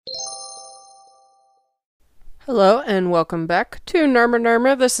Hello and welcome back to Nurma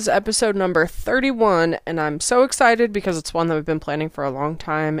Nurma. This is episode number 31, and I'm so excited because it's one that we've been planning for a long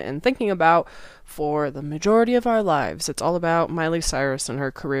time and thinking about for the majority of our lives. It's all about Miley Cyrus and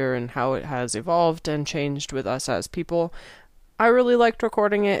her career and how it has evolved and changed with us as people. I really liked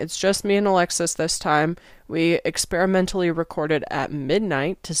recording it. It's just me and Alexis this time. We experimentally recorded at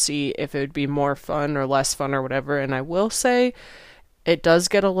midnight to see if it would be more fun or less fun or whatever, and I will say it does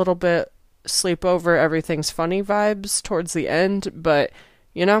get a little bit sleepover, everything's funny vibes towards the end, but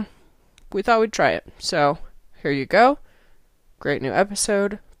we thought we'd try it. So here you go. Great new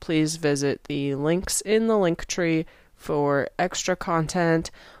episode. Please visit the links in the link tree for extra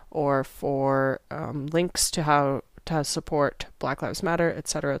content or for links to how to support Black Lives Matter,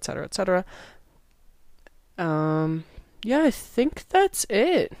 etc., etc., etc. Yeah, I think that's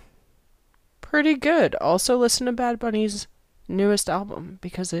it. Pretty good. Also listen to Bad Bunny's newest album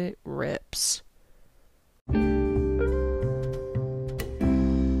because it rips.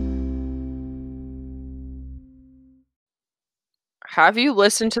 Have you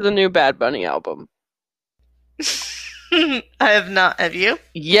listened to the new Bad Bunny album? I have not. Have you?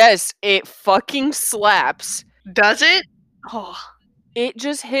 Yes, it fucking slaps. Does it? Oh. It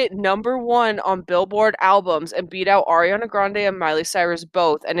just hit number 1 on Billboard albums and beat out Ariana Grande and Miley Cyrus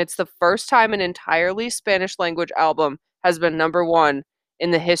both, and it's the first time an entirely Spanish language album has been number 1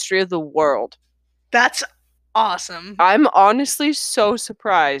 in the history of the world. That's awesome. I'm honestly so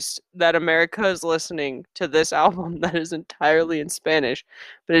surprised that America is listening to this album that is entirely in Spanish,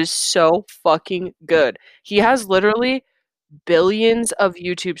 but it is so fucking good. He has literally billions of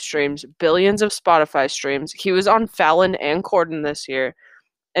YouTube streams, billions of Spotify streams. He was on Fallon and Corden this year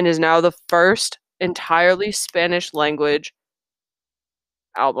and is now the first entirely Spanish language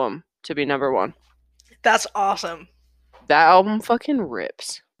album to be number 1. That's awesome. That album fucking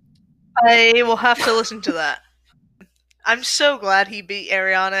rips. I will have to listen to that. I'm so glad he beat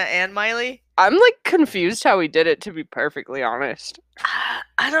Ariana and Miley. I'm confused how he did it, to be perfectly honest.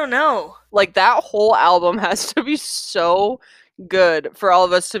 I don't know. That whole album has to be so good for all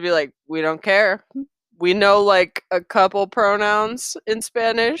of us to be like, we don't care. We know a couple pronouns in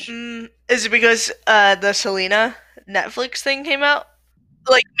Spanish. Is it because the Selena Netflix thing came out?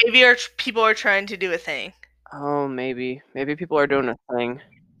 Maybe people are trying to do a thing. Oh, maybe. Maybe people are doing a thing.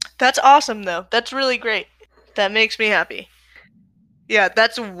 That's awesome, though. That's really great. That makes me happy. Yeah,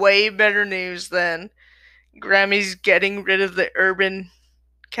 that's way better news than Grammys getting rid of the urban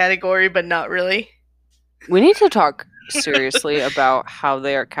category, but not really. We need to talk seriously about how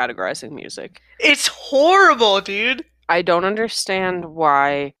they are categorizing music. It's horrible, dude. I don't understand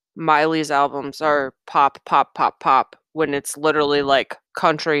why Miley's albums are pop, pop, pop, pop, when it's literally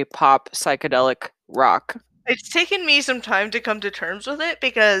country, pop, psychedelic rock. It's taken me some time to come to terms with it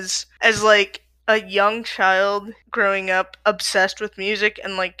because as a young child growing up obsessed with music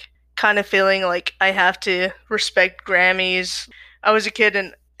and kind of feeling like I have to respect Grammys. I was a kid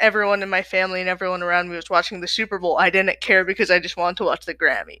and everyone in my family and everyone around me was watching the Super Bowl. I didn't care because I just wanted to watch the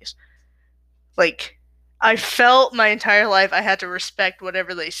Grammys. I felt my entire life I had to respect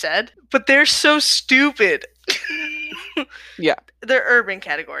whatever they said, but they're so stupid. Yeah. They're urban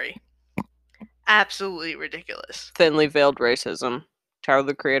category. Absolutely ridiculous. Thinly veiled racism. Tyler,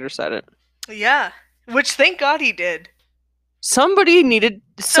 the Creator, said it. Yeah. Which, thank God he did. Somebody needed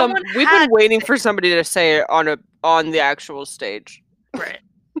we've been waiting for somebody to say it on the actual stage. Right.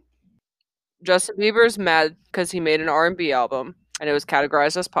 Justin Bieber's mad because he made an R&B album and it was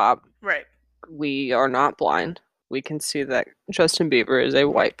categorized as pop. Right. We are not blind. We can see that Justin Bieber is a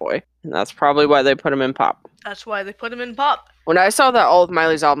white boy, and that's probably why they put him in pop. That's why they put him in pop. When I saw that all of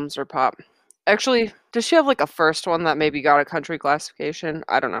Miley's albums are pop, actually, does she have a first one that maybe got a country classification?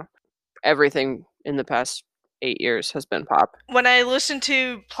 I don't know. Everything in the past 8 years has been pop. When I listened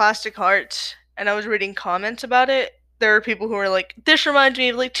to Plastic Hearts and I was reading comments about it, there were people who were like, this reminds me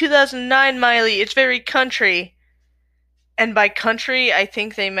of 2009 Miley, it's very country. And by country, I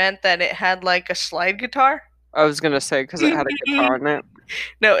think they meant that it had a slide guitar. I was going to say because it had a guitar in it.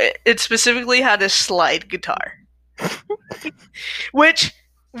 No, it specifically had a slide guitar. Which,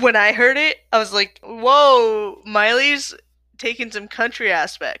 when I heard it, I was like, whoa, Miley's taking some country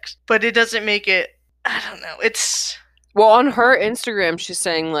aspects. But it doesn't make it, I don't know, it's... Well, on her Instagram, she's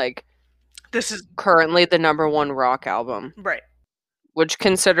saying, this is currently the number 1 rock album. Right. Which,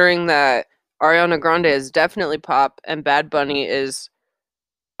 considering that Ariana Grande is definitely pop and Bad Bunny is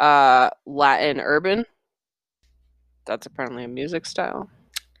Latin urban, that's apparently a music style.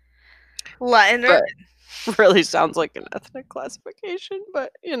 Latin urban. Really sounds like an ethnic classification,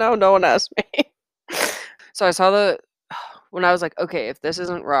 but no one asked me. So I saw when I was like, okay, if this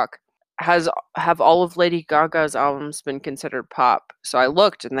isn't rock, have all of Lady Gaga's albums been considered pop? So I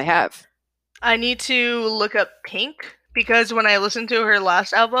looked, and they have. I need to look up Pink because when I listened to her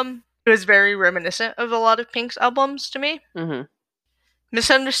last album, it was very reminiscent of a lot of Pink's albums to me. Mm-hmm.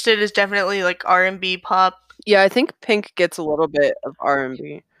 Misunderstood is definitely like R&B pop. Yeah, I think Pink gets a little bit of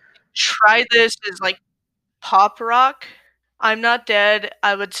R&B. Try This is like pop rock. I'm Not Dead,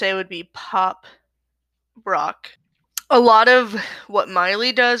 I would say would be pop rock. A lot of what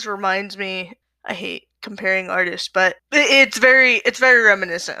Miley does reminds me, I hate comparing artists, but it's very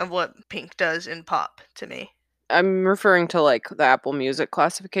reminiscent of what Pink does in pop to me. I'm referring to like the Apple Music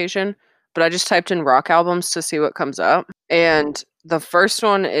classification, but I just typed in rock albums to see what comes up. And the first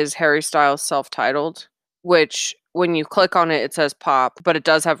one is Harry Styles' Self-Titled, which when you click on it, it says pop, but it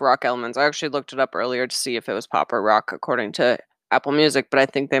does have rock elements. I actually looked it up earlier to see if it was pop or rock according to Apple Music, but I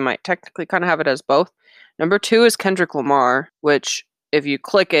think they might technically kind of have it as both. Number 2 is Kendrick Lamar, which if you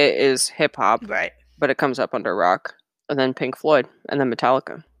click it is hip hop, Right. but it comes up under rock. And then Pink Floyd, and then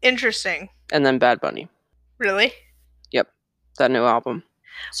Metallica, Interesting. and then Bad Bunny. Really? Yep, that new album.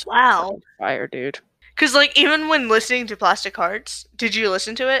 Wow. Fire, dude. Because like even when listening to Plastic Hearts, did you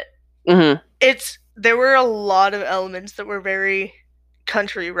listen to it? Mm-hmm. There were a lot of elements that were very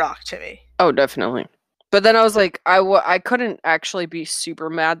country rock to me. Oh, definitely. But then I was like, I couldn't actually be super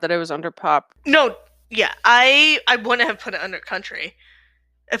mad that it was under pop. No, yeah, I wouldn't have put it under country.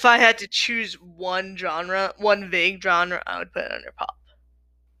 If I had to choose one genre, one vague genre, I would put it under pop.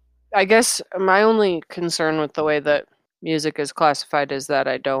 I guess my only concern with the way that music is classified is that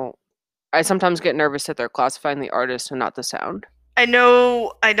I sometimes get nervous that they're classifying the artist and not the sound. I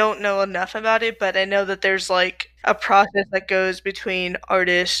don't know enough about it, but I know that there's like a process that goes between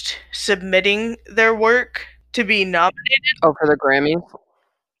artists submitting their work to be nominated. Oh, for the Grammys?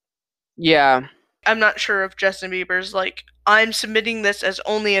 Yeah. I'm not sure if Justin Bieber's like, I'm submitting this as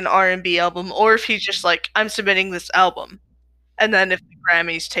only an R&B album, or if he's just like, I'm submitting this album. And then if the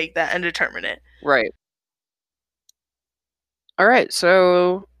Grammys take that and determine it. Right. All right,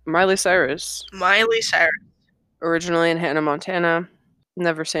 so Miley Cyrus. Miley Cyrus. Originally in Hannah Montana.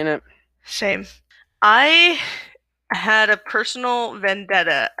 Never seen it. Same. I had a personal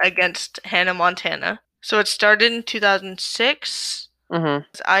vendetta against Hannah Montana. So it started in 2006. Mm-hmm.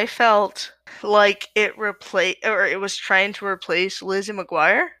 I felt like it was trying to replace Lizzie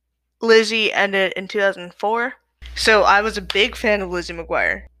McGuire. Lizzie ended in 2004. So I was a big fan of Lizzie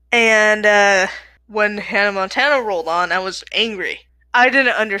McGuire. And when Hannah Montana rolled on, I was angry. I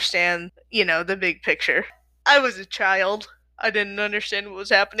didn't understand, the big picture. I was a child. I didn't understand what was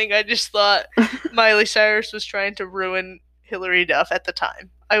happening. I just thought Miley Cyrus was trying to ruin Hilary Duff at the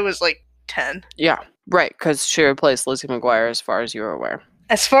time. I was like 10. Yeah, right, because she replaced Lizzie McGuire as far as you were aware.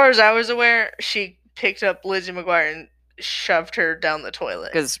 As far as I was aware, she picked up Lizzie McGuire and shoved her down the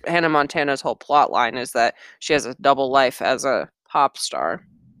toilet. Because Hannah Montana's whole plot line is that she has a double life as a pop star.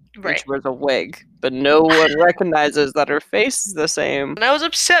 Right. She wears a wig, but no one recognizes that her face is the same. And I was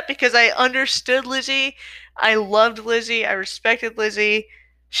upset because I understood Lizzie. I loved Lizzie. I respected Lizzie.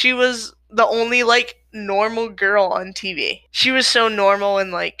 She was the only, normal girl on TV. She was so normal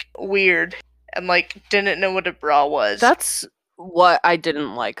and, weird and, didn't know what a bra was. That's what I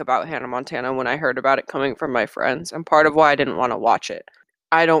didn't like about Hannah Montana when I heard about it coming from my friends, and part of why I didn't want to watch it.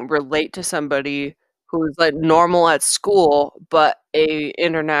 I don't relate to somebody who's, normal at school, but a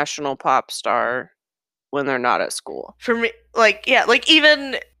international pop star when they're not at school. For me,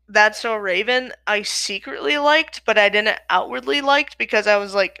 even That's So Raven, I secretly liked, but I didn't outwardly liked because I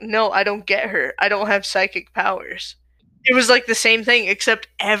was like, no, I don't get her. I don't have psychic powers. It was the same thing, except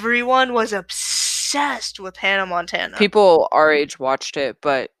everyone was obsessed with Hannah Montana. People our age watched it,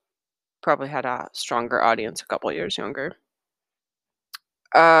 but probably had a stronger audience a couple years younger.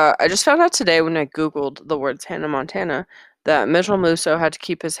 I just found out today when I googled the words Hannah Montana that Mitchell Musso had to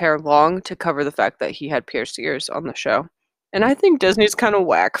keep his hair long to cover the fact that he had pierced ears on the show. And I think Disney's kind of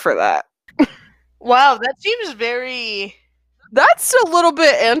whack for that. Wow, that seems very... That's a little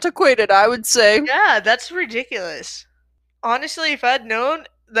bit antiquated, I would say. Yeah, that's ridiculous. Honestly, if I'd known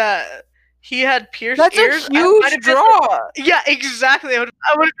that he had pierced ears... That's a huge draw! Yeah, exactly. I would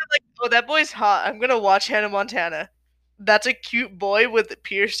have been like, oh, that boy's hot. I'm gonna watch Hannah Montana. That's a cute boy with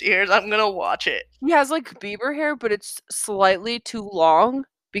pierced ears. I'm gonna watch it. He has Bieber hair, but it's slightly too long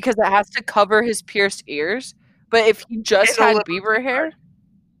because it has to cover his pierced ears. But if he just had Bieber hair...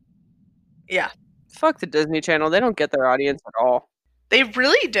 Yeah. Fuck the Disney Channel. They don't get their audience at all. They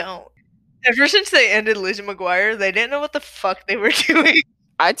really don't. Ever since they ended Lizzie McGuire, they didn't know what the fuck they were doing.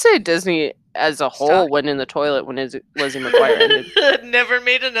 I'd say Disney as a whole went in the toilet when Lizzie McGuire ended. Never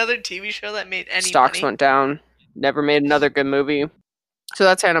made another TV show that made any Stocks money. Went down. Never made another good movie. So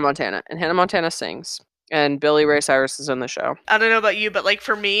that's Hannah Montana. And Hannah Montana sings. And Billy Ray Cyrus is in the show. I don't know about you, but like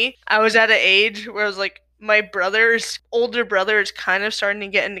for me, I was at an age where I was like, my older brother is kind of starting to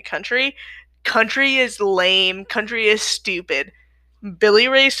get into country. Country is lame. Country is stupid. Billy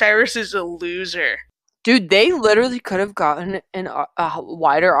Ray Cyrus is a loser. Dude, they literally could have gotten a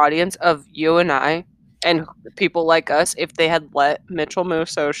wider audience of you and I and people like us if they had let Mitchell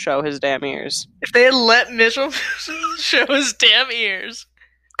Musso show his damn ears. If they had let Mitchell show his damn ears.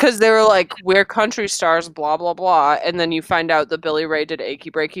 Because they were like, we're country stars, blah, blah, blah. And then you find out that Billy Ray did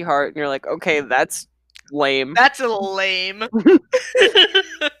Achy Breaky Heart, and you're like, okay, that's lame. That's a lame.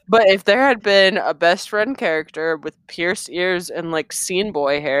 But if there had been a best friend character with pierced ears and like scene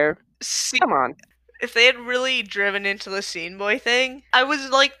boy hair, come on. If they had really driven into the scene boy thing, I was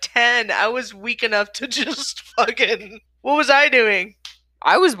like 10. I was weak enough to just fucking. What was I doing?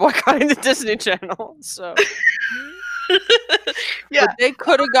 I was boycotting the Disney Channel, so. Yeah. But they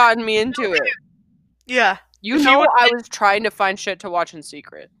could have gotten me into it. Yeah. You know, I was trying to find shit to watch in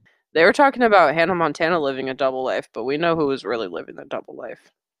secret. They were talking about Hannah Montana living a double life, but we know who was really living the double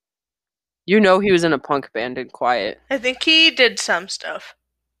life. You know he was in a punk band in Quiet. I think he did some stuff.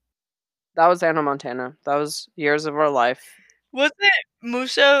 That was Hannah Montana. That was Years of Our Life. Was it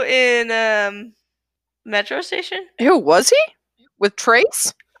Musso in Metro Station? Who was he? With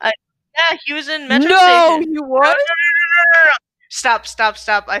Trace? Yeah, he was in Metro No, Station. he was? No. Stop.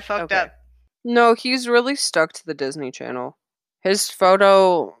 I fucked up. No, he's really stuck to the Disney Channel. His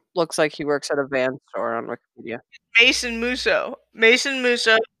photo looks like he works at a van store on Wikipedia. Mason Musso. Mason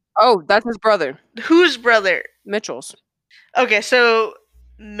Musso. Oh, that's his brother. Whose brother? Mitchell's. Okay, so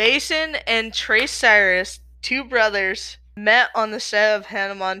Mason and Trace Cyrus, two brothers, met on the set of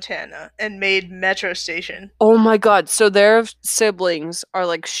Hannah Montana and made Metro Station. Oh my god, so their siblings are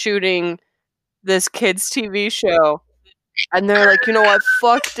like shooting this kids' TV show. And they're like, you know what,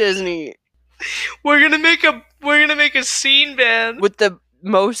 fuck Disney. We're gonna make a scene band. With the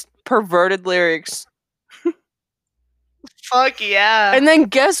most perverted lyrics. Fuck yeah. And then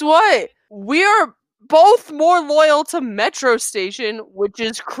guess what? We are both more loyal to Metro Station, which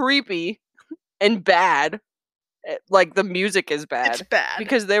is creepy and bad. Like, the music is bad. It's bad.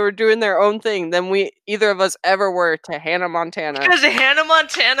 Because they were doing their own thing than either of us ever were to Hannah Montana. Because Hannah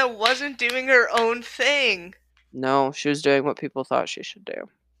Montana wasn't doing her own thing. No, she was doing what people thought she should do.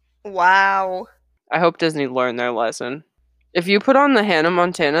 Wow. I hope Disney learned their lesson. If you put on the Hannah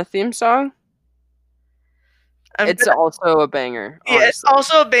Montana theme song, it's also a banger. Yeah, it's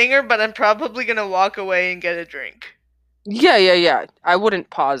also a banger, but I'm probably gonna walk away and get a drink. Yeah. I wouldn't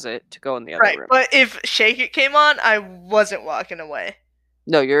pause it to go in the other room. But if Shake It came on, I wasn't walking away.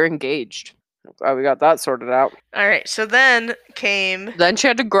 No, you're engaged. I'm glad we got that sorted out. Alright, so then came... Then she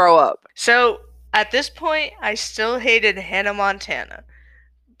had to grow up. So, at this point, I still hated Hannah Montana.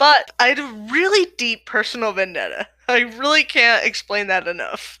 But I had a really deep personal vendetta. I really can't explain that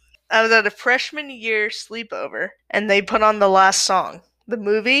enough. I was at a freshman year sleepover, and they put on The Last Song, the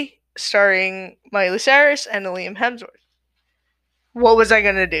movie starring Miley Cyrus and Liam Hemsworth. What was I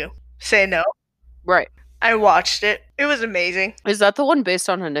gonna do? Say no? Right. I watched it. It was amazing. Is that the one based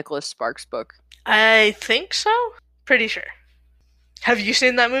on a Nicholas Sparks book? I think so. Pretty sure. Have you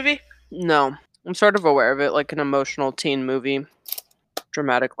seen that movie? No. I'm sort of aware of it, like an emotional teen movie.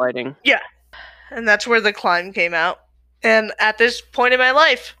 Dramatic lighting. Yeah. And that's where The Climb came out. And at this point in my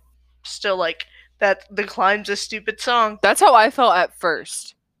life, still like, that The Climb's a stupid song. That's how I felt at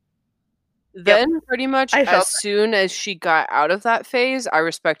first. Then, pretty much, as soon as she got out of that phase, I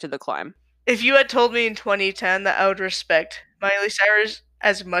respected The Climb. If you had told me in 2010 that I would respect Miley Cyrus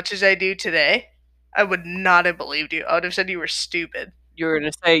as much as I do today, I would not have believed you. I would have said you were stupid. You were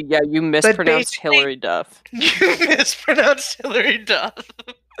going to say, yeah, you mispronounced Hillary Duff. You mispronounced Hillary Duff.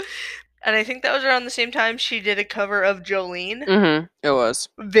 And I think that was around the same time she did a cover of Jolene. Mm-hmm. It was.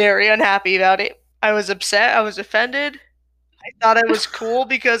 Very unhappy about it. I was upset. I was offended. I thought it was cool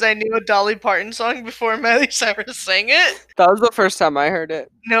because I knew a Dolly Parton song before Miley Cyrus sang it. That was the first time I heard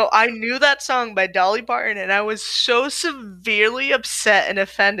it. No, I knew that song by Dolly Parton, and I was so severely upset and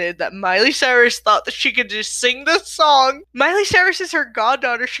offended that Miley Cyrus thought that she could just sing this song. Miley Cyrus is her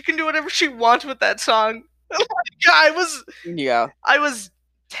goddaughter. She can do whatever she wants with that song. I was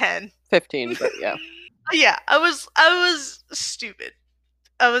 10. 15, but yeah. Yeah, I was stupid.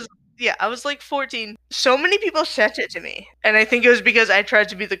 I was like 14. So many people sent it to me. And I think it was because I tried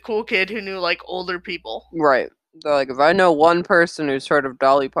to be the cool kid who knew, like, older people. Right. They're like, if I know one person who's heard of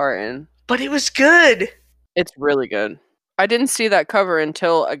Dolly Parton. But it was good. It's really good. I didn't see that cover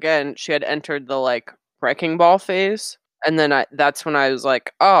until, again, she had entered the, like, Wrecking Ball phase. And then that's when I was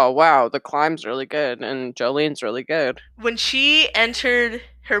like, oh, wow, The Climb's really good, and Jolene's really good. When she entered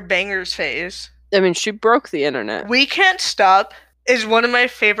her bangers phase, I mean, she broke the internet. We Can't Stop is one of my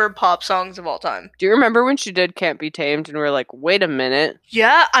favorite pop songs of all time. Do you remember when she did Can't Be Tamed, and we were like, wait a minute?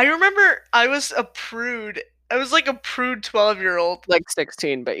 Yeah, I remember I was a prude. I was like a prude 12-year-old. Like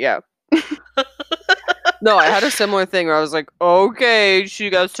 16, but yeah. No, I had a similar thing where I was like, okay,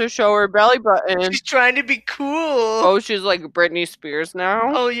 she gets to show her belly button. She's trying to be cool. Oh, she's like Britney Spears now?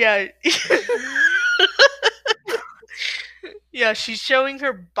 Oh, yeah. Yeah, she's showing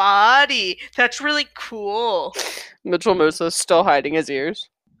her body. That's really cool. Mitchell Musa's still hiding his ears.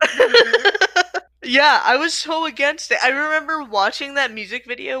 Yeah, I was so against it. I remember watching that music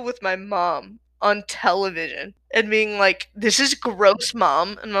video with my mom on television and being like, this is gross,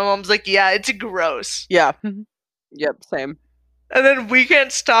 Mom. And my mom's like, yeah, it's gross. Yeah. Yep, same. And then We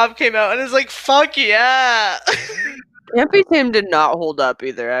Can't Stop came out and it's like, fuck yeah. Can't Be Tamed did not hold up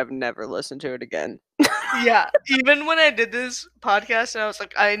either. I've never listened to it again. Yeah, even when I did this podcast and I was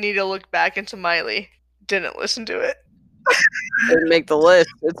like, I need to look back into Miley, didn't listen to it. Didn't make the list.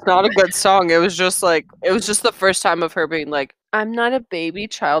 It's not a good song. It was just the first time of her being like, I'm not a baby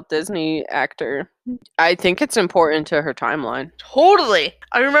child Disney actor. I think it's important to her timeline. Totally.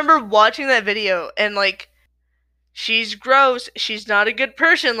 I remember watching that video and like, she's gross. She's not a good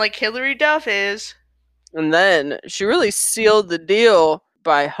person like Hilary Duff is. And then she really sealed the deal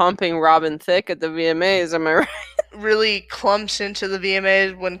by humping Robin Thicke at the VMAs. Am I right? Really clumps into the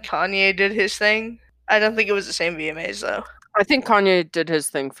VMAs when Kanye did his thing. I don't think it was the same VMAs though. I think Kanye did his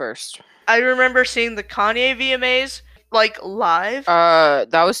thing first. I remember seeing the Kanye VMAs like live.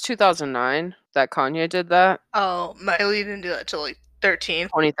 That was 2009 that Kanye did that. Oh, Miley didn't do that till like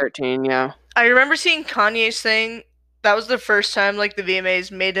 2013, yeah. I remember seeing Kanye's thing. That was the first time like the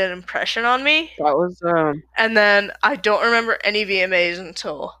VMAs made an impression on me. That was And then I don't remember any VMAs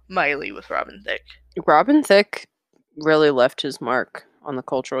until Miley with Robin Thicke. Robin Thicke really left his mark on the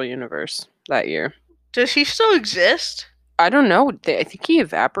cultural universe that year. Does he still exist? I don't know. I think he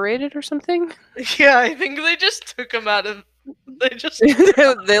evaporated or something. Yeah, I think they just took him out of. They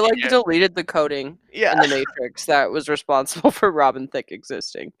deleted the coding in the Matrix that was responsible for Robin Thicke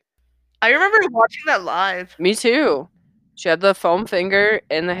existing. I remember watching that live. Me too. She had the foam finger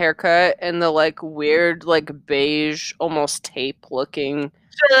and the haircut and the like weird like beige almost tape looking.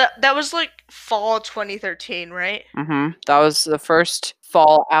 So that was like fall 2013, right? Mm-hmm. That was the first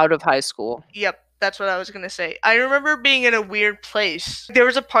fall out of high school. Yep. That's what I was going to say. I remember being in a weird place. There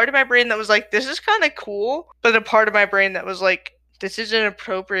was a part of my brain that was like, this is kind of cool. But a part of my brain that was like, this is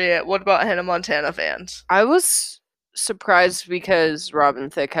inappropriate. What about Hannah Montana fans? I was surprised because Robin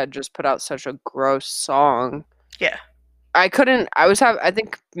Thicke had just put out such a gross song. Yeah. I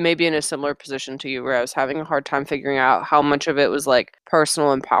think maybe in a similar position to you where I was having a hard time figuring out how much of it was like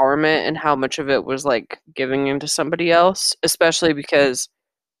personal empowerment and how much of it was like giving into somebody else, especially because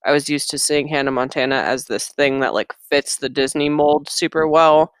I was used to seeing Hannah Montana as this thing that like fits the Disney mold super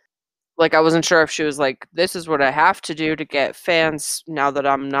well. Like I wasn't sure if she was like, this is what I have to do to get fans now that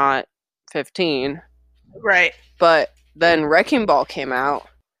I'm not 15. Right. But then Wrecking Ball came out.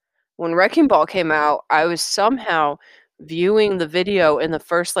 When Wrecking Ball came out, I was somehow viewing the video in the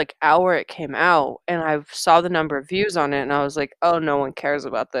first like hour it came out, and I saw the number of views on it, and I was like, oh, no one cares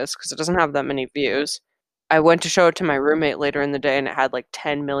about this because it doesn't have that many views. I went to show it to my roommate later in the day, and it had like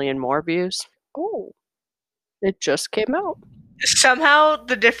 10 million more views. Oh, it just came out. Somehow,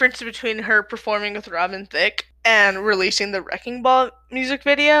 the difference between her performing with Robin Thicke and releasing the Wrecking Ball music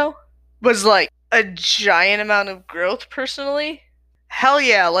video was like a giant amount of growth personally. Hell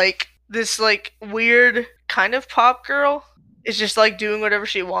yeah, like this like weird kind of pop girl is just like doing whatever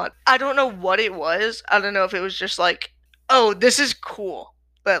she wants. I don't know what it was. I don't know if it was just like, oh, this is cool.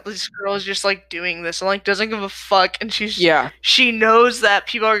 That this girl is just like doing this and like doesn't give a fuck, and she knows that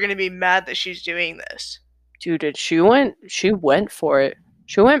people are gonna be mad that she's doing this. Dude, she went for it.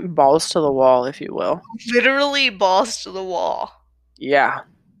 She went balls to the wall, if you will. Literally balls to the wall. Yeah.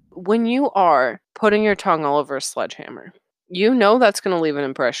 When you are putting your tongue all over a sledgehammer, you know that's gonna leave an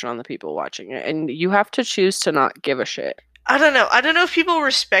impression on the people watching it, and you have to choose to not give a shit. I don't know if people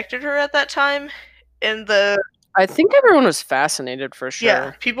respected her at that time I think everyone was fascinated for sure.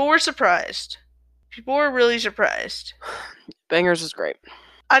 Yeah, people were surprised. People were really surprised. Bangers is great.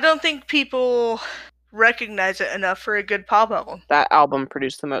 I don't think people recognize it enough for a good pop album. That album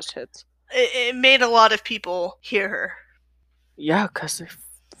produced the most hits. It made a lot of people hear her. Yeah, because they're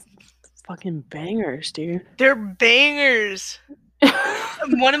fucking bangers, dude. They're bangers.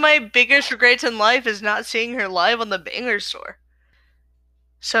 One of my biggest regrets in life is not seeing her live on the Bangers tour.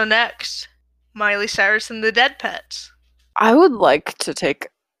 So next, Miley Cyrus and the Dead Pets. I would like to take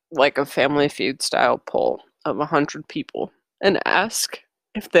like a Family Feud style poll of 100 people and ask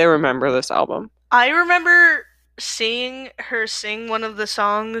if they remember this album. I remember seeing her sing one of the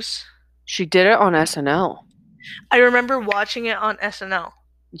songs. She did it on SNL. I remember watching it on SNL.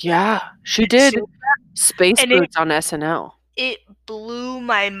 Yeah, she And did sing- Space and Boots on SNL. it blew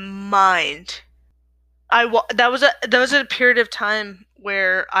my mind. that was a period of time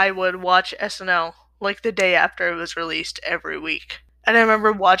where I would watch SNL like the day after it was released every week. And I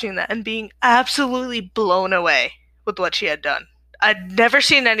remember watching that and being absolutely blown away with what she had done. I'd never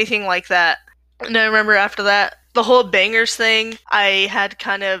seen anything like that. And I remember after that, the whole bangers thing I had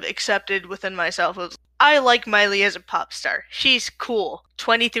kind of accepted within myself was I like Miley as a pop star. She's cool.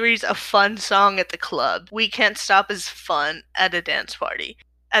 23's a fun song at the club. We Can't Stop is fun at a dance party.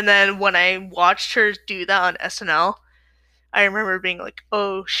 And then when I watched her do that on SNL, I remember being like,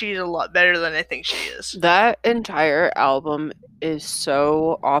 oh, she's a lot better than I think she is. That entire album is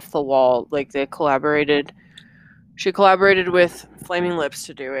so off the wall. Like she collaborated with Flaming Lips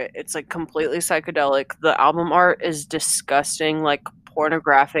to do it. It's like completely psychedelic. The album art is disgusting, like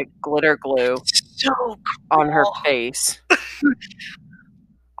pornographic glitter glue So cool. on her face.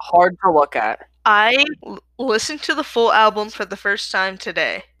 Hard to look at. I listened to the full album for the first time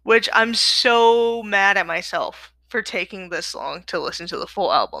today, which I'm so mad at myself for taking this long to listen to the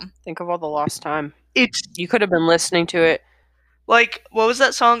full album. Think of all the lost time. It's You could have been listening to it. like, what was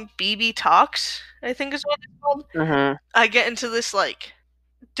that song? BB Talks, I think is what it's called. Mm-hmm. I get into this like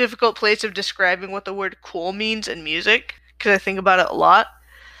difficult place of describing what the word cool means in music because I think about it a lot.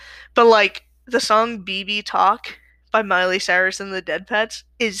 But like the song BB Talk by Miley Cyrus and the Dead Pets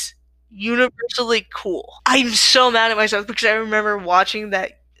is universally cool. I'm so mad at myself because I remember watching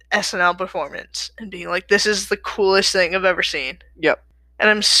that SNL performance and being like, this is the coolest thing I've ever seen. Yep. And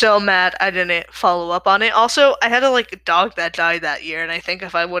I'm so mad I didn't follow up on it. Also, I had a dog that died that year, and I think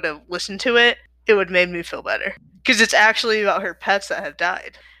if I would have listened to it, it would have made me feel better. Because it's actually about her pets that have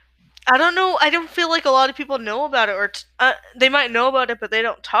died. I don't know. I don't feel like a lot of people know about it, or they might know about it, but they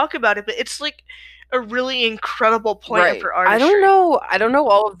don't talk about it. But it's like a really incredible point of her artistry. I don't know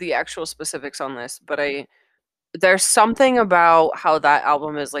all of the actual specifics on this, but there's something about how that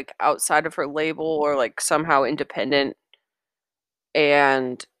album is like outside of her label or like somehow independent,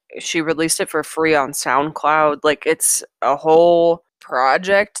 and she released it for free on SoundCloud. Like it's a whole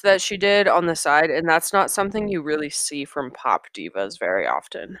project that she did on the side, and that's not something you really see from pop divas very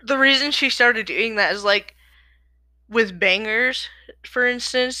often. The reason she started doing that is like with Bangers, for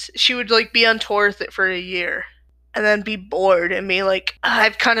instance, she would like be on tour with it for a year and then be bored and be like,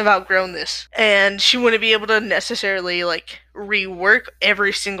 I've kind of outgrown this. And she wouldn't be able to necessarily like rework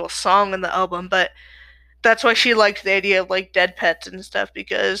every single song in the album, but that's why she liked the idea of like Dead Pets and stuff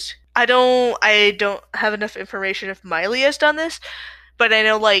because I don't have enough information if Miley has done this, but I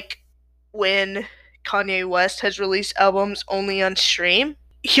know like when Kanye West has released albums only on stream,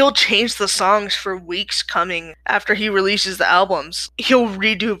 he'll change the songs for weeks coming after he releases the albums. He'll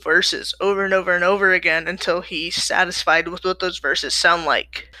redo verses over and over and over again until he's satisfied with what those verses sound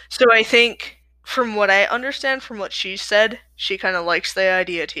like. So I think from what I understand from what she said, she kind of likes the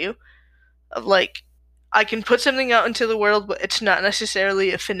idea too of like I can put something out into the world, but it's not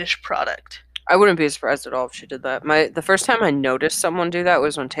necessarily a finished product. I wouldn't be surprised at all if she did that. The first time I noticed someone do that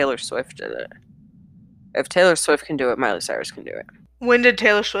was when Taylor Swift did it. If Taylor Swift can do it, Miley Cyrus can do it. When did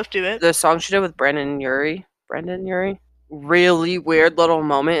Taylor Swift do it? The song she did with Brendan Urie. Really weird little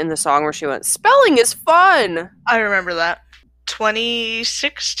moment in the song where she went, spelling is fun! I remember that.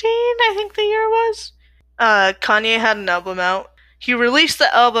 2016, I think the year was. Kanye had an album out. He released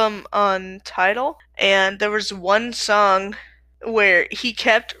the album on Tidal, and there was one song where he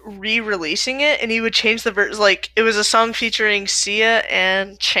kept re-releasing it, and he would change the verse. Like, it was a song featuring Sia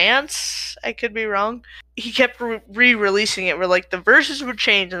and Chance. I could be wrong. He kept re-releasing it where, like, the verses would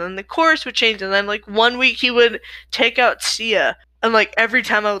change, and then the chorus would change, and then, like, one week he would take out Sia. And, like, every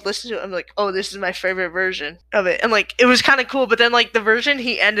time I would listen to it, I'm like, oh, this is my favorite version of it. And, like, it was kind of cool, but then, like, the version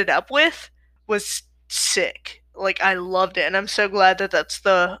he ended up with was sick. Like, I loved it, and I'm so glad that that's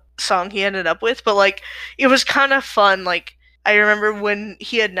the song he ended up with. But, like, it was kind of fun. Like, I remember when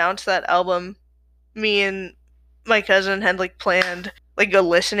he announced that album, me and my cousin had, like, planned, like, a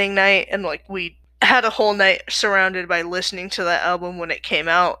listening night, and, like, we had a whole night surrounded by listening to that album when it came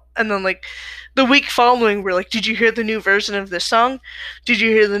out. And then, like, the week following, we're like, did you hear the new version of this song? Did you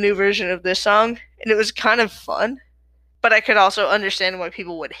hear the new version of this song? And it was kind of fun. But I could also understand why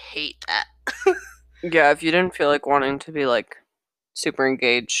people would hate that. Yeah, if you didn't feel like wanting to be, like, super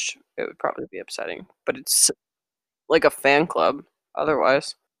engaged, it would probably be upsetting. But it's like a fan club,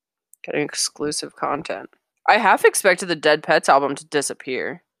 otherwise. Getting exclusive content. I half expected the Dead Pets album to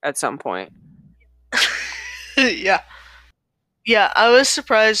disappear at some point. Yeah. Yeah, I was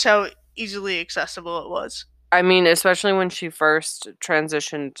surprised how easily accessible it was. I mean, especially when she first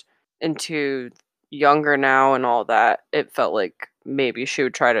transitioned into Younger Now and all that, it felt like maybe she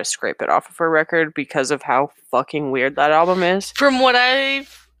would try to scrape it off of her record because of how fucking weird that album is. From what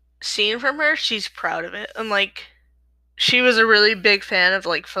I've seen from her, she's proud of it. And like she was a really big fan of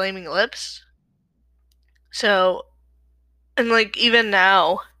like Flaming Lips. So and like even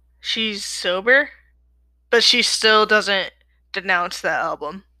now she's sober, but she still doesn't denounce that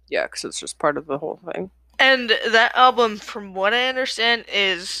album. Yeah, because it's just part of the whole thing. And that album, from what I understand,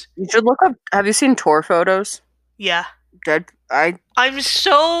 is You should look up. Have you seen tour photos? yeah. I'm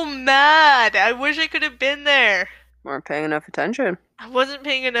so mad. I wish I could have been there. weren't paying enough attention. I wasn't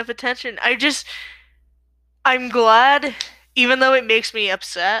paying enough attention. I'm glad, even though it makes me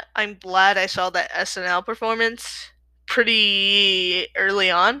upset, I'm glad I saw that SNL performance pretty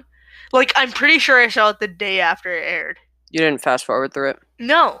early on. Like, I'm pretty sure I saw it the day after it aired. You didn't fast forward through it?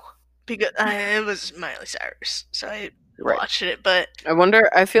 No, because it was Miley Cyrus, so I watched it, but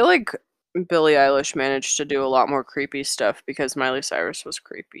I feel like Billie Eilish managed to do a lot more creepy stuff because Miley Cyrus was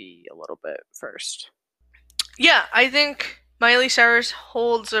creepy a little bit first. Yeah, I think Miley Cyrus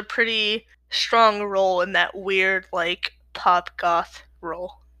holds a pretty strong role in that weird, like, pop goth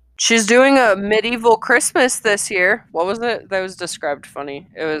role. She's doing a medieval Christmas this year. What was it? That was described funny.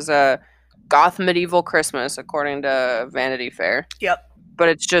 It was a goth medieval Christmas, according to Vanity Fair. Yep. But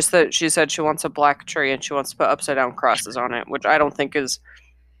it's just that she said she wants a black tree and she wants to put upside down crosses on it, which I don't think is...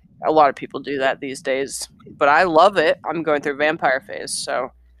 A lot of people do that these days. But I love it. I'm going through vampire phase, so...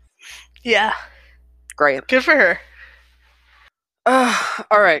 Yeah. Great. Good for her.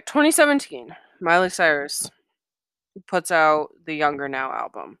 Alright, 2017. Miley Cyrus puts out the Younger Now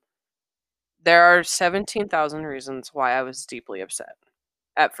album. There are 17,000 reasons why I was deeply upset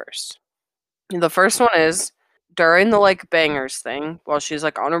at first. The first one is during the like bangers thing, while she's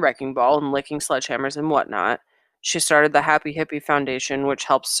like on a wrecking ball and licking sledgehammers and whatnot, she started the Happy Hippie Foundation, which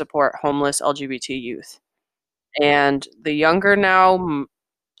helps support homeless LGBT youth. And the Younger Now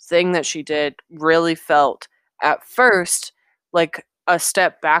thing that she did really felt at first like a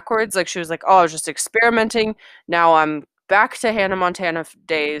step backwards. Like she was like, oh, I was just experimenting. Now I'm back to Hannah Montana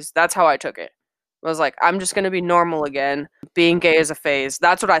days. That's how I took it. I was like, I'm just going to be normal again. Being gay is a phase.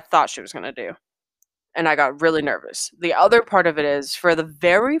 That's what I thought she was going to do. And I got really nervous. The other part of it is, for the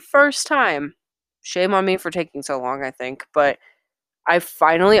very first time, shame on me for taking so long, I think, but I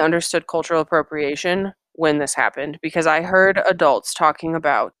finally understood cultural appropriation when this happened, because I heard adults talking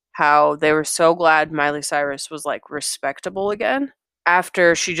about how they were so glad Miley Cyrus was like respectable again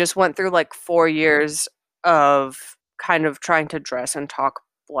after she just went through like 4 years of kind of trying to dress and talk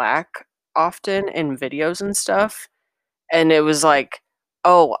black often in videos and stuff. And it was like,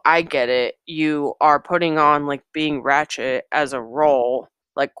 oh, I get it. You are putting on like being ratchet as a role,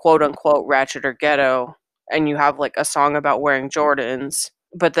 like quote unquote ratchet or ghetto, and you have like a song about wearing Jordans.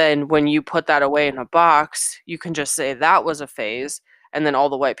 But then when you put that away in a box, you can just say that was a phase. And then all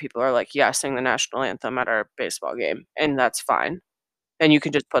the white people are like, yeah, sing the national anthem at our baseball game. And that's fine. And you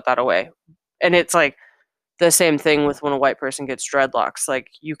can just put that away. And it's like the same thing with when a white person gets dreadlocks. Like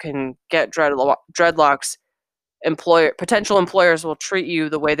you can get dreadlocks. Potential employers will treat you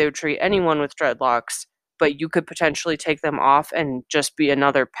the way they would treat anyone with dreadlocks, but you could potentially take them off and just be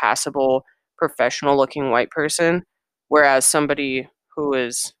another passable, professional looking white person. Whereas somebody who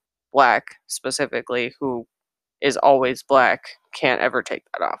is black specifically, who is always black, can't ever take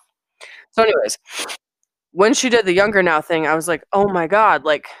that off. So anyways, when she did the Younger Now thing, I was like, oh my God,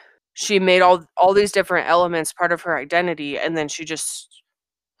 like she made all these different elements part of her identity, and then she just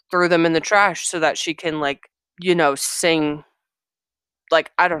threw them in the trash so that she can like, you know, sing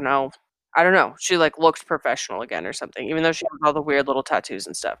like, I don't know. She like looked professional again or something, even though she had all the weird little tattoos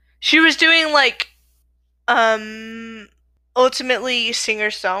and stuff. She was doing like ultimately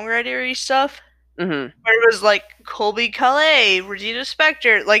singer-songwriter stuff. Mm-hmm. Where it was like Colby Calais, Regina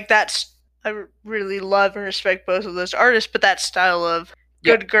Spektor, like that's I really love and respect both of those artists, but that style of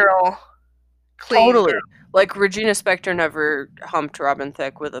good girl, clean totally girl. Like Regina Spektor never humped Robin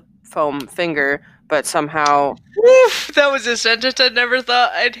Thicke with a foam finger, but somehow that was a sentence I never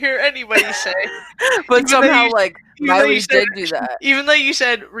thought I'd hear anybody say. But somehow like Miley did do that. Even though you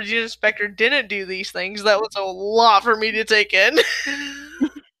said Regina Spektor didn't do these things, that was a lot for me to take in.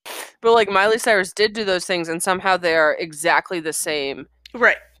 But like Miley Cyrus did do those things, and somehow they are exactly the same,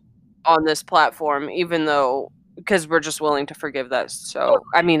 right, on this platform, even though, because we're just willing to forgive that. So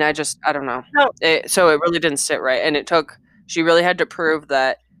I mean, I don't know. So it really didn't sit right, and she really had to prove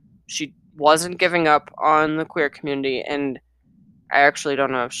that she wasn't giving up on the queer community, and I actually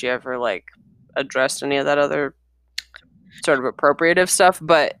don't know if she ever like addressed any of that other sort of appropriative stuff,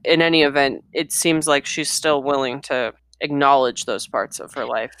 but in any event, it seems like she's still willing to acknowledge those parts of her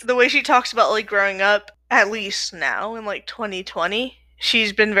life. The way she talks about like growing up, at least now in like 2020,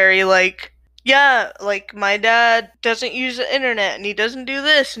 she's been very like, yeah, like my dad doesn't use the internet and he doesn't do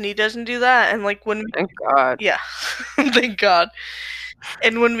this and he doesn't do that, and like when Thank God. yeah, thank God.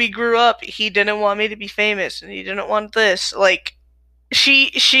 And when we grew up, he didn't want me to be famous and he didn't want this. Like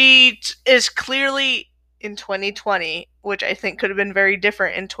she is clearly in 2020, which I think could have been very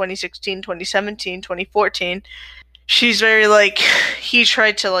different in 2016, 2017, 2014. She's very like, he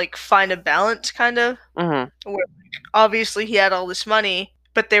tried to like find a balance kind of. Mm-hmm. Where, like, obviously he had all this money,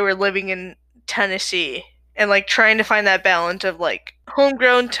 but they were living in Tennessee and like trying to find that balance of like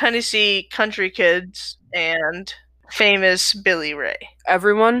homegrown Tennessee country kids and famous Billy Ray.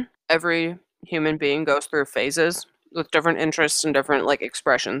 Every human being goes through phases with different interests and different like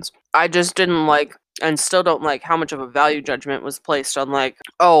expressions. I just didn't like, and still don't like, how much of a value judgment was placed on like,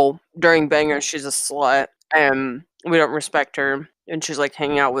 oh, during Bangers she's a slut and we don't respect her, and she's like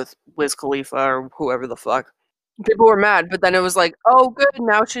hanging out with Wiz Khalifa or whoever the fuck. People were mad, but then it was like, oh good,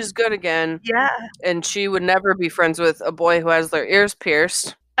 now she's good again. Yeah. And she would never be friends with a boy who has their ears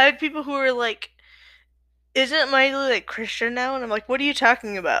pierced. I had people who were like, isn't Miley like Christian now? And I'm like, what are you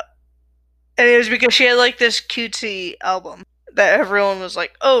talking about? And it was because she had like this cutesy album that everyone was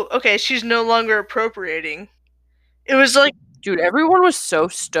like, oh, okay, she's no longer appropriating. It was like, dude, everyone was so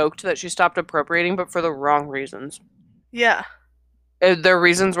stoked that she stopped appropriating, but for the wrong reasons. Yeah. Their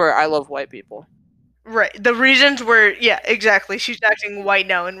reasons were, I love white people. Right. The reasons were, yeah, exactly. She's acting white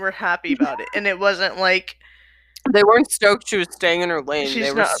now and we're happy about it. And it wasn't like... They weren't stoked she was staying in her lane. She's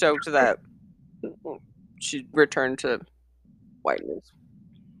they were stoked that she returned to whiteness.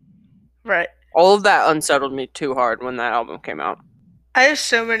 Right. All of that unsettled me too hard when that album came out. I have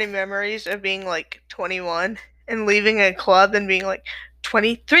so many memories of being like 21 and leaving a club and being like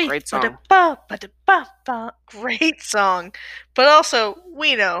 23. Great song. Great song. But also,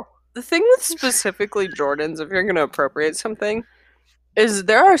 we know. The thing with specifically Jordans, if you're going to appropriate something, is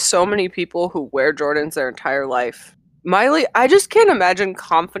there are so many people who wear Jordans their entire life. Miley, I just can't imagine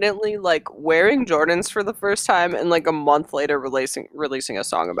confidently like wearing Jordans for the first time and like a month later releasing a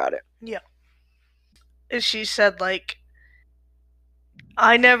song about it. Yeah. And she said like,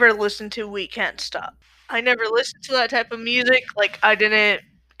 I never listened to We Can't Stop. I never listened to that type of music. Like, I didn't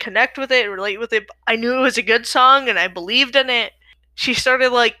connect with it, relate with it. I knew it was a good song and I believed in it. She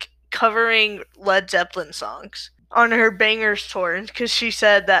started like covering Led Zeppelin songs on her Bangers tour because she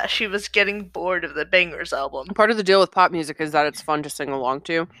said that she was getting bored of the Bangers album. Part of the deal with pop music is that it's fun to sing along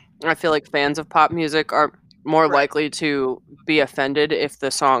to. I feel like fans of pop music are more likely to be offended if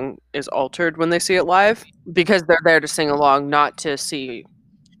the song is altered when they see it live because they're there to sing along, not to see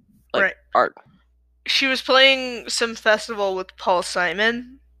like art. She was playing some festival with Paul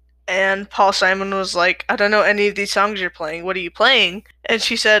Simon, and Paul Simon was like, I don't know any of these songs you're playing. What are you playing? And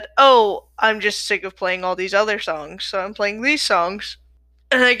she said, oh, I'm just sick of playing all these other songs, so I'm playing these songs.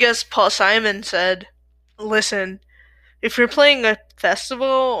 And I guess Paul Simon said, listen, if you're playing a festival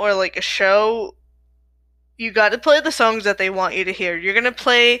or like a show, you got to play the songs that they want you to hear. You're going to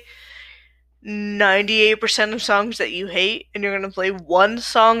play 98% of songs that you hate, and you're going to play one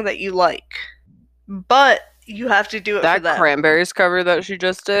song that you like. But you have to do it for them. That Cranberries cover that she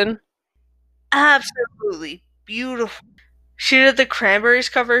just did? Absolutely beautiful. She did the Cranberries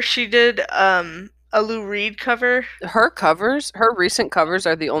cover. She did a Lou Reed cover. Her recent covers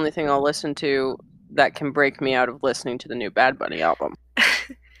are the only thing I'll listen to that can break me out of listening to the new Bad Bunny album.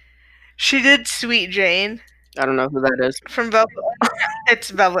 She did Sweet Jane. I don't know who that is. From Velvet Underground. It's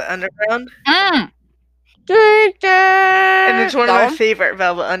Velvet Underground. Sweet Jane! And it's one of my favorite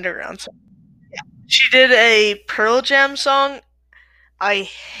Velvet Underground songs. Yeah. She did a Pearl Jam song. I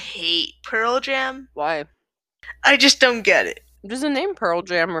hate Pearl Jam. Why? I just don't get it. Does the name Pearl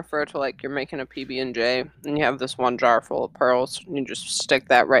Jam refer to like you're making a PB&J and you have this one jar full of pearls and you just stick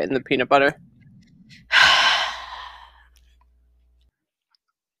that right in the peanut butter?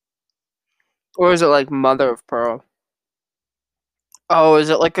 Or is it like mother of pearl? Oh, is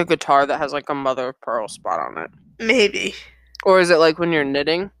it like a guitar that has like a mother of pearl spot on it? Maybe. Or is it like when you're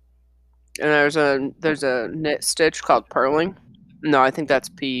knitting and there's a knit stitch called purling? No, I think that's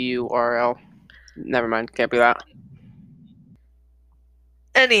P-U-R-L. Never mind, can't be that.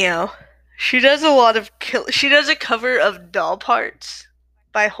 Anyhow, she does she does a cover of Doll Parts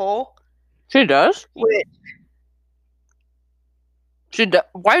by Hole. She does? Wait.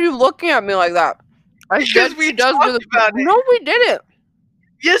 Why are you looking at me like that? Because we talked about it. No, we didn't.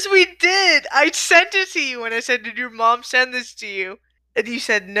 Yes, we did. I sent it to you and I said, "Did your mom send this to you?" And you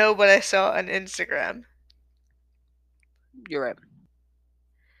said no, but I saw it on Instagram. You're right.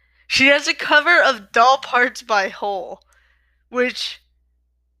 She has a cover of Doll Parts by Hole, which,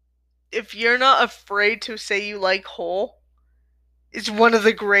 if you're not afraid to say you like Hole, is one of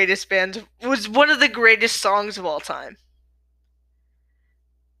the greatest bands. Was one of the greatest songs of all time.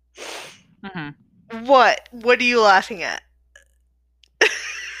 Mm-hmm. What? What are you laughing at?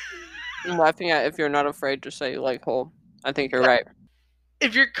 I'm laughing at if you're not afraid to say you like Hole. I think you're right.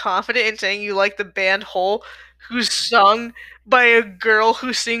 If you're confident in saying you like the band Hole, who's sung by a girl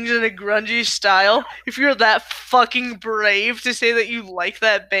who sings in a grungy style, if you're that fucking brave to say that you like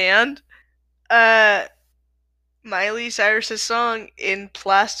that band, Miley Cyrus's song in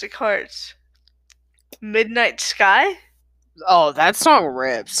Plastic Hearts, Midnight Sky, Oh, that song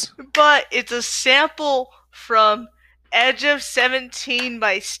rips. but it's a sample from Edge of 17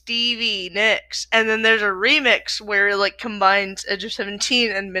 by Stevie Nicks, and then there's a remix where it like combines Edge of 17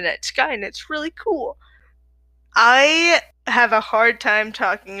 and Midnight Sky, and it's really cool. I have a hard time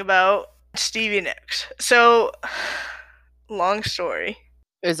talking about Stevie Nicks. So, long story.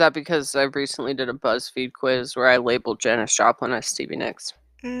 Is that because I recently did a BuzzFeed quiz where I labeled Janis Joplin as Stevie Nicks?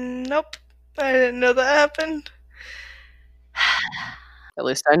 Nope. I didn't know that happened. At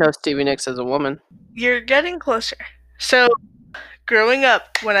least I know Stevie Nicks as a woman. You're getting closer. So, growing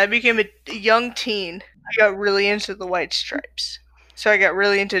up, when I became a young teen, I got really into the White Stripes. So I got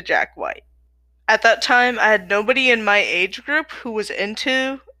really into Jack White. At that time, I had nobody in my age group who was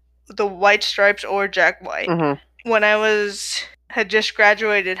into the White Stripes or Jack White. Mm-hmm. When I had just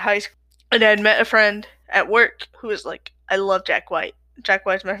graduated high school, and I'd met a friend at work who was like, "I love Jack White. Jack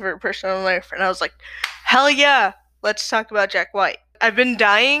White's my favorite person in life." And I was like, "Hell yeah, let's talk about Jack White." I've been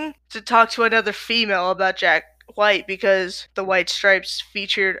dying to talk to another female about Jack White because the White Stripes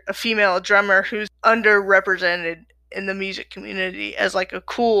featured a female drummer who's underrepresented in the music community as like a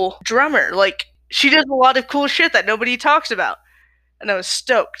cool drummer. Like, she does a lot of cool shit that nobody talks about. And I was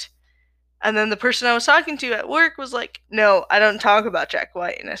stoked. And then the person I was talking to at work was like, "No, I don't talk about Jack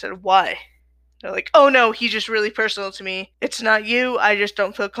White." And I said, "Why?" They're like, "Oh no, he's just really personal to me. It's not you. I just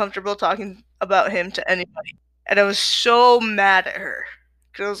don't feel comfortable talking about him to anybody." And I was so mad at her.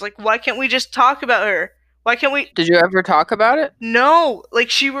 Because I was like, why can't we just talk about her? Why can't we? Did you ever talk about it? No. Like,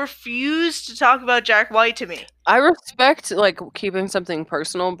 she refused to talk about Jack White to me. I respect, like, keeping something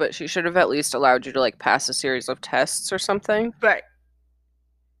personal, but she should have at least allowed you to, like, pass a series of tests or something. Right.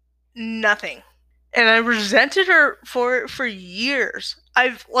 Nothing. And I resented her for years.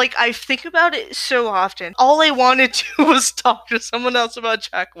 I think about it so often. All I wanted to was talk to someone else about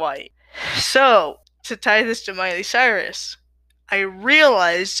Jack White. So, to tie this to Miley Cyrus, I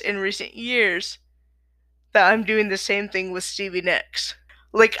realized in recent years that I'm doing the same thing with Stevie Nicks.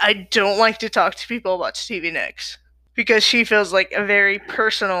 Like, I don't like to talk to people about Stevie Nicks because she feels like a very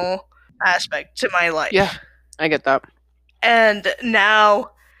personal aspect to my life. Yeah, I get that. And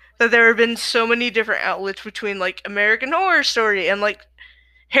now that there have been so many different outlets between like American Horror Story and like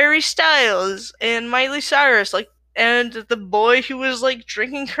Harry Styles and Miley Cyrus, like, and the boy who was like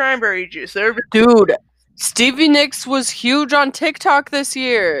drinking cranberry juice. Dude, Stevie Nicks was huge on TikTok this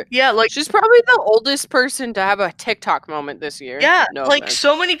year. Yeah, like, she's probably the oldest person to have a TikTok moment this year. Yeah, no like offense.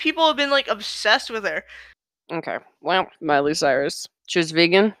 so many people have been like obsessed with her. Okay, well, Miley Cyrus. She was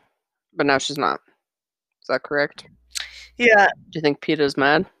vegan, but now she's not. Is that correct? Yeah. Do you think PETA's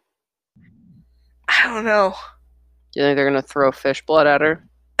mad? I don't know. Do you think they're gonna throw fish blood at her?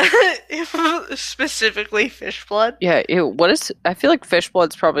 Specifically fish blood? Yeah, ew, what is... I feel like fish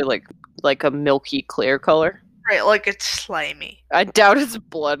blood's probably like a milky clear color. Right, like it's slimy. I doubt it's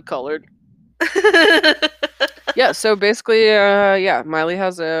blood colored. Yeah, so basically, yeah, Miley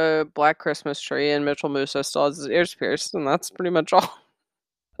has a black Christmas tree and Mitchell Musso still has his ears pierced, and that's pretty much all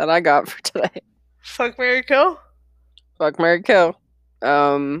that I got for today. Fuck, marry, kill? Fuck, marry, kill.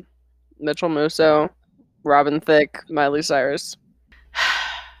 Mitchell Musso, Robin Thicke, Miley Cyrus.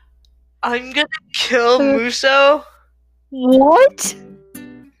 I'm gonna kill Musso. What?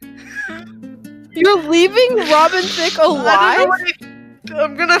 You're leaving Robin Thicke alive?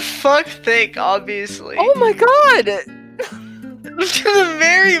 I'm gonna fuck Thicke, obviously. Oh my god! I'm gonna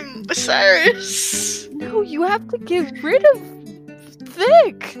marry Cyrus. No, you have to get rid of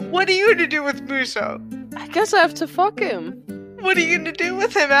Thicke. What are you gonna do with Musso? I guess I have to fuck him. What are you gonna do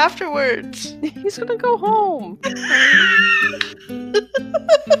with him afterwards? He's gonna go home.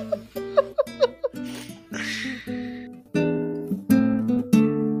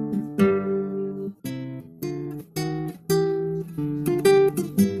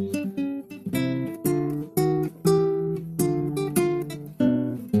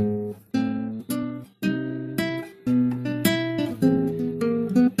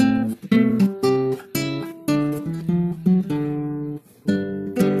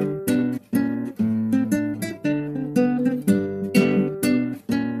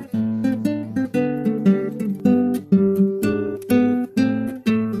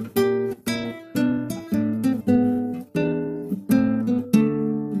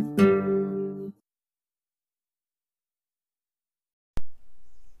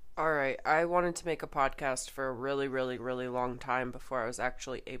 I wanted to make a podcast for a really, really, really long time before I was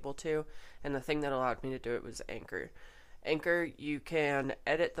actually able to, and the thing that allowed me to do it was Anchor. Anchor, you can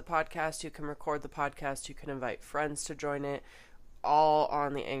edit the podcast, you can record the podcast, you can invite friends to join it, all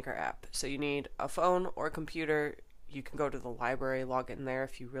on the Anchor app. So you need a phone or a computer. You can go to the library, log in there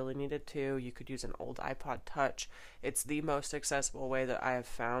if you really needed to. You could use an old iPod Touch. It's the most accessible way that I have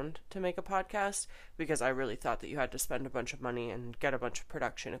found to make a podcast, because I really thought that you had to spend a bunch of money and get a bunch of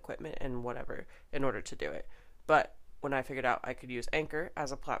production equipment and whatever in order to do it. But when I figured out I could use Anchor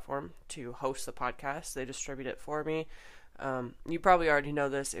as a platform to host the podcast, they distribute it for me. You probably already know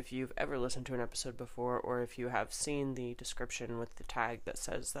this if you've ever listened to an episode before, or if you have seen the description with the tag that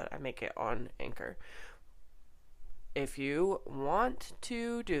says that I make it on Anchor. If you want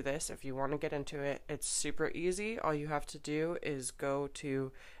to do this, if you want to get into it, it's super easy. All you have to do is go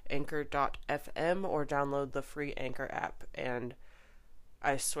to anchor.fm or download the free Anchor app, and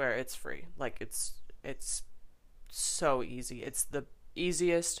I swear it's free. Like, it's so easy. It's the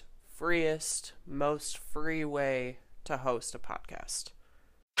easiest, freest, most free way to host a podcast.